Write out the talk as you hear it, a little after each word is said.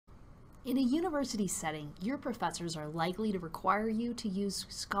In a university setting, your professors are likely to require you to use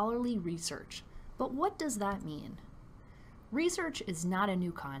scholarly research. But what does that mean? Research is not a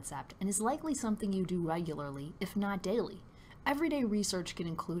new concept and is likely something you do regularly, if not daily. Everyday research can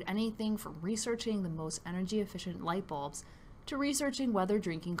include anything from researching the most energy-efficient light bulbs to researching whether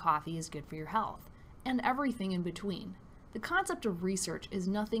drinking coffee is good for your health, and everything in between. The concept of research is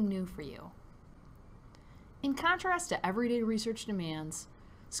nothing new for you. In contrast to everyday research demands,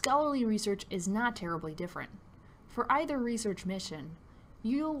 scholarly research is not terribly different. For either research mission,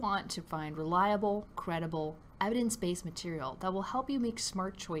 you'll want to find reliable, credible, evidence-based material that will help you make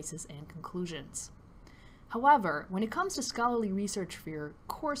smart choices and conclusions. However, when it comes to scholarly research for your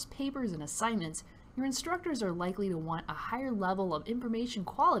course papers and assignments, your instructors are likely to want a higher level of information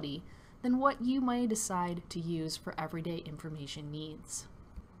quality than what you might decide to use for everyday information needs.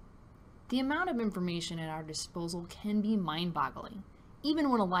 The amount of information at our disposal can be mind-boggling.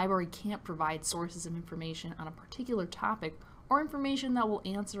 Even when a library can't provide sources of information on a particular topic or information that will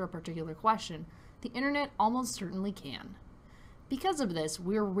answer a particular question, the internet almost certainly can. Because of this,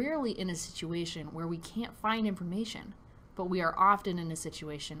 we're rarely in a situation where we can't find information, but we are often in a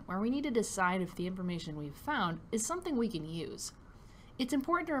situation where we need to decide if the information we've found is something we can use. It's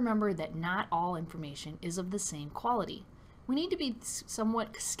important to remember that not all information is of the same quality. We need to be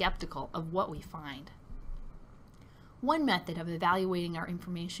somewhat skeptical of what we find. One method of evaluating our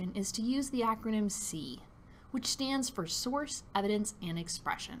information is to use the acronym SEE, which stands for Source, Evidence, and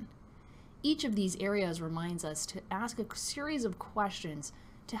Expression. Each of these areas reminds us to ask a series of questions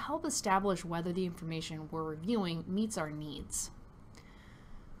to help establish whether the information we're reviewing meets our needs.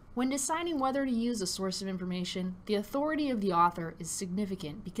 When deciding whether to use a source of information, the authority of the author is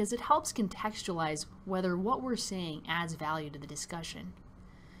significant because it helps contextualize whether what we're saying adds value to the discussion.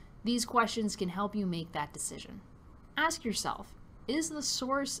 These questions can help you make that decision. Ask yourself, is the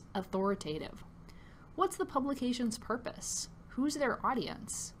source authoritative? What's the publication's purpose? Who's their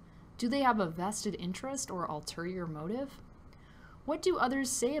audience? Do they have a vested interest or ulterior motive? What do others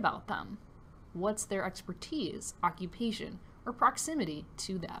say about them? What's their expertise, occupation, or proximity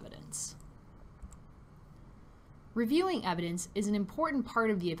to the evidence? Reviewing evidence is an important part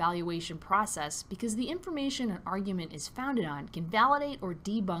of the evaluation process because the information an argument is founded on can validate or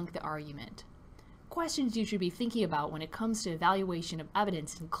debunk the argument. Questions you should be thinking about when it comes to evaluation of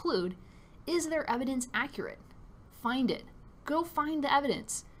evidence include, is their evidence accurate? Find it. Go find the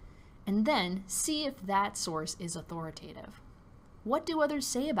evidence. And then see if that source is authoritative. What do others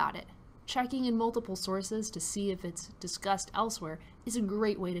say about it? Checking in multiple sources to see if it's discussed elsewhere is a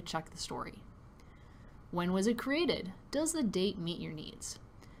great way to check the story. When was it created? Does the date meet your needs?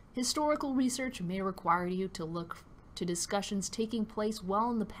 Historical research may require you to look to discussions taking place well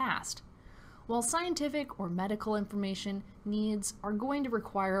in the past, while scientific or medical information needs are going to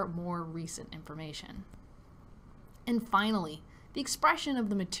require more recent information. And finally, the expression of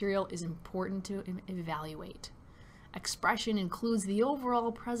the material is important to evaluate. Expression includes the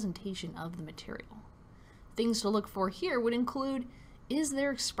overall presentation of the material. Things to look for here would include, is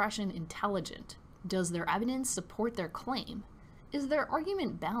their expression intelligent? Does their evidence support their claim? Is their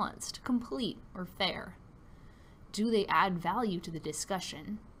argument balanced, complete, or fair? Do they add value to the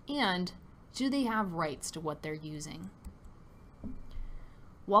discussion? And do they have rights to what they're using?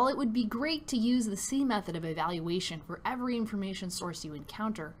 While it would be great to use the SEE method of evaluation for every information source you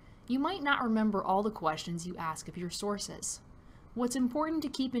encounter, you might not remember all the questions you ask of your sources. What's important to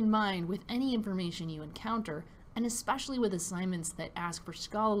keep in mind with any information you encounter, and especially with assignments that ask for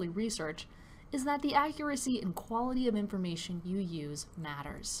scholarly research, is that the accuracy and quality of information you use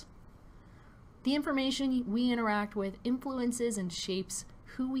matters. The information we interact with influences and shapes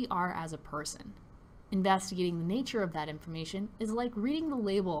who we are as a person. Investigating the nature of that information is like reading the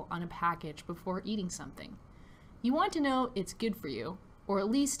label on a package before eating something. You want to know it's good for you, or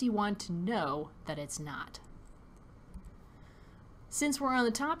at least you want to know that it's not. Since we're on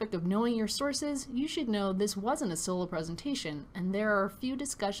the topic of knowing your sources, you should know this wasn't a solo presentation, and there are a few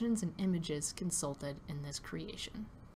discussions and images consulted in this creation.